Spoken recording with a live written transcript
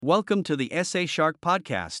Welcome to the SA Shark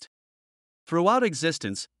podcast. Throughout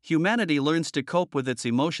existence, humanity learns to cope with its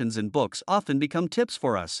emotions, and books often become tips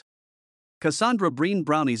for us. Cassandra Breen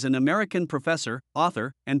Brown is an American professor,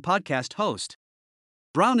 author, and podcast host.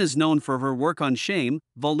 Brown is known for her work on shame,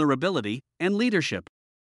 vulnerability, and leadership.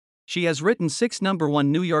 She has written 6 #1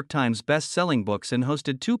 New York Times best-selling books and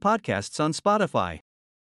hosted 2 podcasts on Spotify.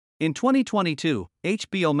 In 2022,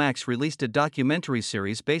 HBO Max released a documentary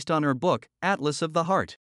series based on her book, Atlas of the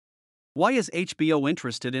Heart. Why is HBO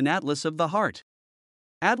interested in Atlas of the Heart?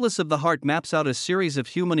 Atlas of the Heart maps out a series of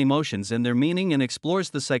human emotions and their meaning and explores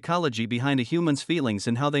the psychology behind a human's feelings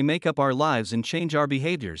and how they make up our lives and change our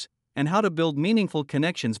behaviors, and how to build meaningful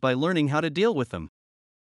connections by learning how to deal with them.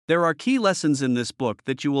 There are key lessons in this book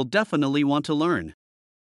that you will definitely want to learn.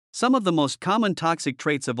 Some of the most common toxic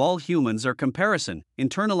traits of all humans are comparison,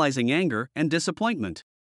 internalizing anger, and disappointment.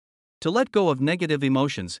 To let go of negative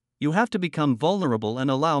emotions, you have to become vulnerable and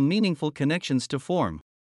allow meaningful connections to form.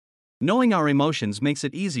 Knowing our emotions makes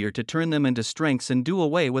it easier to turn them into strengths and do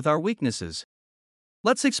away with our weaknesses.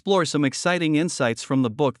 Let's explore some exciting insights from the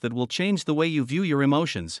book that will change the way you view your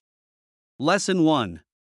emotions. Lesson 1.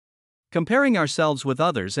 Comparing ourselves with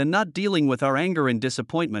others and not dealing with our anger and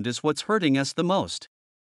disappointment is what's hurting us the most.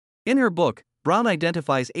 In her book, Brown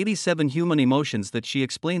identifies 87 human emotions that she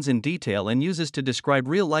explains in detail and uses to describe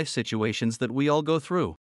real-life situations that we all go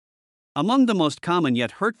through. Among the most common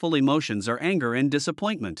yet hurtful emotions are anger and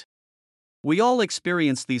disappointment. We all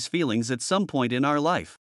experience these feelings at some point in our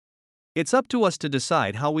life. It's up to us to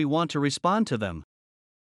decide how we want to respond to them.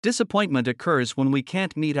 Disappointment occurs when we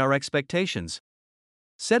can't meet our expectations.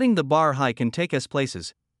 Setting the bar high can take us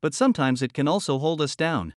places, but sometimes it can also hold us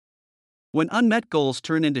down. When unmet goals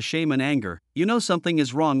turn into shame and anger, you know something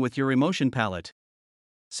is wrong with your emotion palette.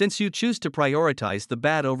 Since you choose to prioritize the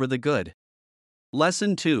bad over the good.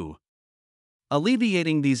 Lesson 2.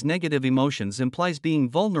 Alleviating these negative emotions implies being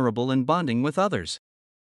vulnerable and bonding with others.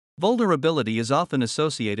 Vulnerability is often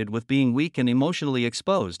associated with being weak and emotionally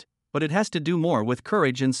exposed, but it has to do more with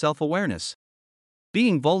courage and self-awareness.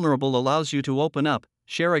 Being vulnerable allows you to open up,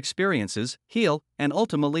 share experiences, heal, and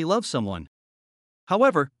ultimately love someone.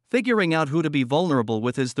 However, figuring out who to be vulnerable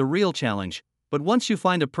with is the real challenge, but once you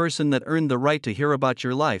find a person that earned the right to hear about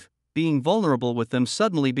your life, being vulnerable with them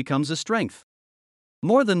suddenly becomes a strength.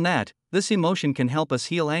 More than that, this emotion can help us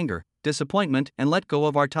heal anger, disappointment, and let go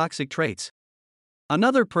of our toxic traits.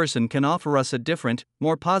 Another person can offer us a different,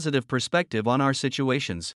 more positive perspective on our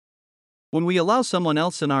situations. When we allow someone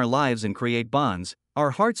else in our lives and create bonds,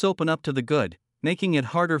 our hearts open up to the good, making it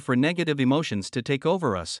harder for negative emotions to take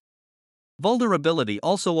over us. Vulnerability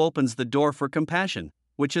also opens the door for compassion,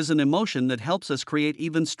 which is an emotion that helps us create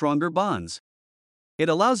even stronger bonds. It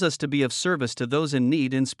allows us to be of service to those in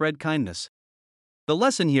need and spread kindness. The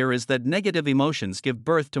lesson here is that negative emotions give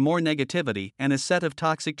birth to more negativity and a set of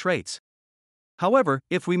toxic traits. However,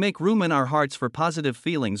 if we make room in our hearts for positive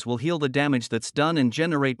feelings, we'll heal the damage that's done and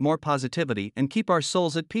generate more positivity and keep our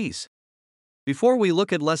souls at peace. Before we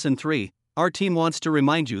look at Lesson 3, our team wants to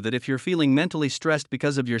remind you that if you're feeling mentally stressed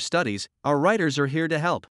because of your studies, our writers are here to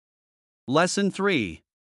help. Lesson 3.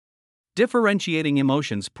 Differentiating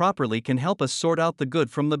emotions properly can help us sort out the good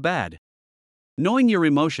from the bad. Knowing your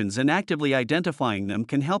emotions and actively identifying them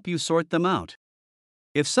can help you sort them out.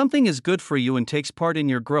 If something is good for you and takes part in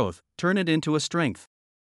your growth, turn it into a strength.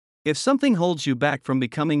 If something holds you back from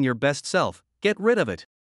becoming your best self, get rid of it.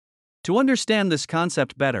 To understand this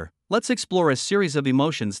concept better, let's explore a series of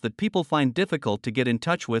emotions that people find difficult to get in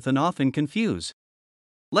touch with and often confuse.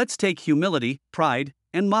 Let's take humility, pride,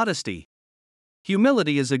 and modesty.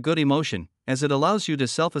 Humility is a good emotion, as it allows you to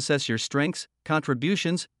self-assess your strengths,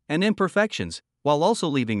 contributions, and imperfections, while also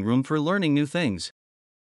leaving room for learning new things.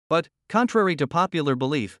 But, contrary to popular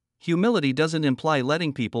belief, humility doesn't imply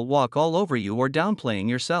letting people walk all over you or downplaying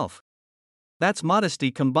yourself. That's modesty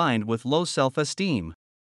combined with low self-esteem.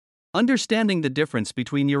 Understanding the difference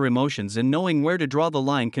between your emotions and knowing where to draw the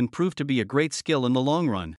line can prove to be a great skill in the long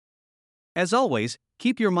run. As always,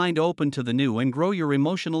 keep your mind open to the new and grow your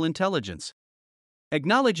emotional intelligence.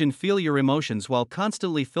 Acknowledge and feel your emotions while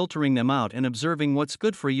constantly filtering them out and observing what's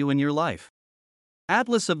good for you in your life.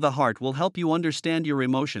 Atlas of the Heart will help you understand your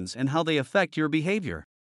emotions and how they affect your behavior.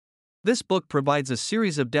 This book provides a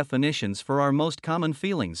series of definitions for our most common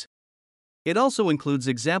feelings. It also includes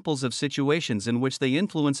examples of situations in which they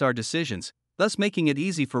influence our decisions, thus making it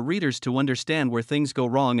easy for readers to understand where things go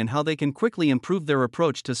wrong and how they can quickly improve their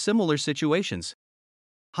approach to similar situations.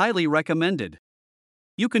 Highly recommended.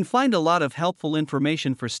 You can find a lot of helpful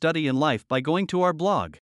information for study and life by going to our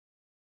blog.